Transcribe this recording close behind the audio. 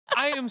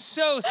I am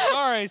so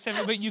sorry,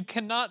 Sammy, but you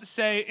cannot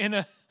say in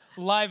a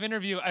live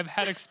interview, I've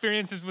had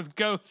experiences with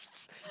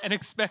ghosts and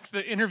expect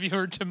the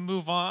interviewer to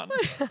move on.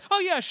 Oh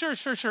yeah, sure.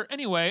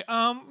 Anyway,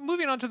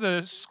 moving on to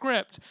the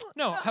script.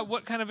 No,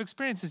 what kind of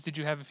experiences did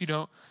you have if you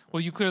don't?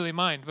 Well, you clearly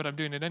mind, but I'm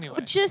doing it anyway.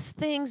 Just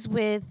things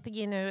with,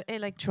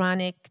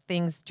 electronic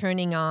things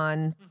turning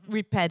on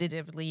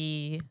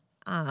repetitively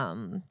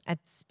at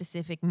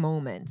specific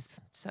moments.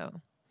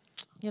 So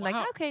you're like,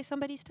 okay,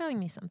 somebody's telling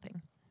me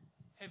something.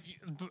 Have you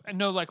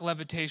no like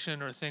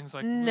levitation or things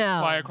like No.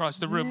 fly across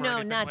the room or No,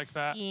 anything not like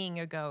that? seeing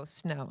a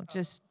ghost. No,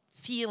 just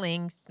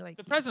feeling like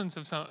The presence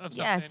of something.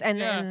 yes,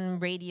 and then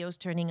radios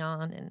turning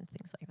on and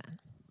things like that.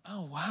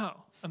 Oh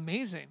wow,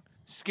 amazing.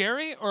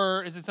 Scary,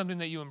 or is it something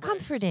that you embrace?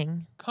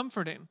 Comforting.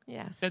 Comforting.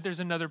 Yes. That there's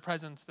another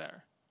presence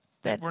there.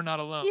 That we're not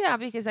alone. Yeah,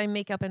 because I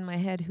make up in my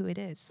head who it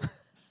is.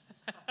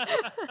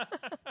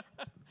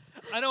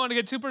 I don't want to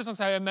get too personal,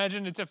 so I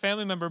imagine it's a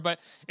family member, but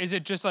is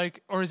it just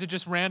like, or is it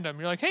just random?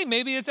 You're like, hey,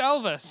 maybe it's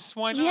Elvis.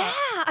 Why not?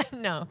 Yeah.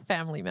 No,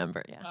 family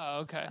member, yeah. Oh,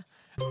 okay.